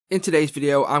In today's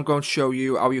video, I'm going to show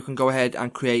you how you can go ahead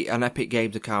and create an Epic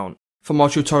Games account. For more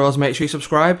tutorials, make sure you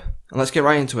subscribe, and let's get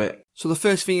right into it. So the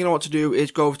first thing you want to do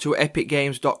is go over to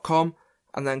epicgames.com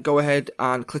and then go ahead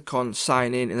and click on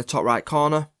sign in the top right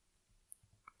corner.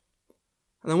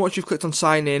 And then once you've clicked on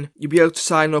sign in, you'll be able to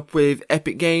sign up with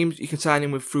Epic Games. You can sign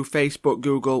in through Facebook,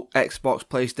 Google, Xbox,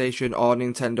 PlayStation or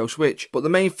Nintendo Switch. But the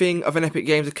main thing of an Epic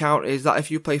Games account is that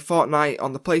if you play Fortnite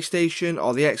on the PlayStation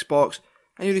or the Xbox,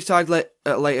 and you decide at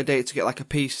a later date to get like a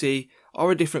PC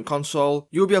or a different console,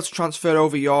 you'll be able to transfer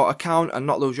over your account and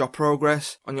not lose your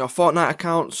progress on your Fortnite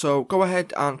account. So go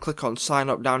ahead and click on sign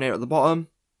up down here at the bottom.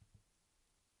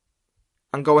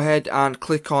 And go ahead and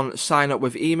click on sign up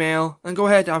with email. And go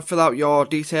ahead and fill out your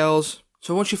details.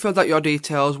 So once you've filled out your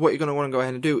details, what you're going to want to go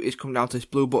ahead and do is come down to this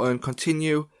blue button,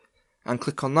 continue, and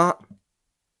click on that.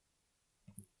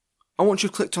 And once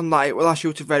you've clicked on that, it will ask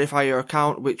you to verify your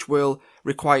account, which will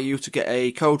require you to get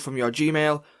a code from your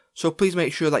Gmail. So please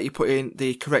make sure that you put in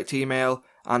the correct email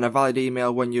and a valid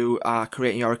email when you are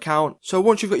creating your account. So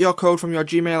once you've got your code from your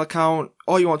Gmail account,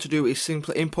 all you want to do is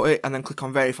simply input it and then click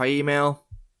on verify email.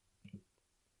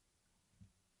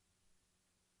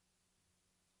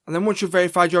 And then once you've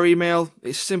verified your email,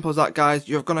 it's as simple as that, guys.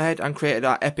 You've gone ahead and created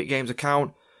our Epic Games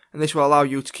account. And this will allow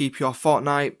you to keep your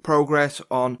Fortnite progress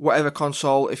on whatever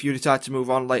console if you decide to move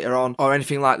on later on or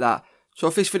anything like that. So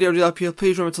if this video did help you,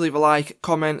 please remember to leave a like,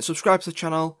 comment, subscribe to the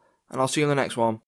channel, and I'll see you in the next one.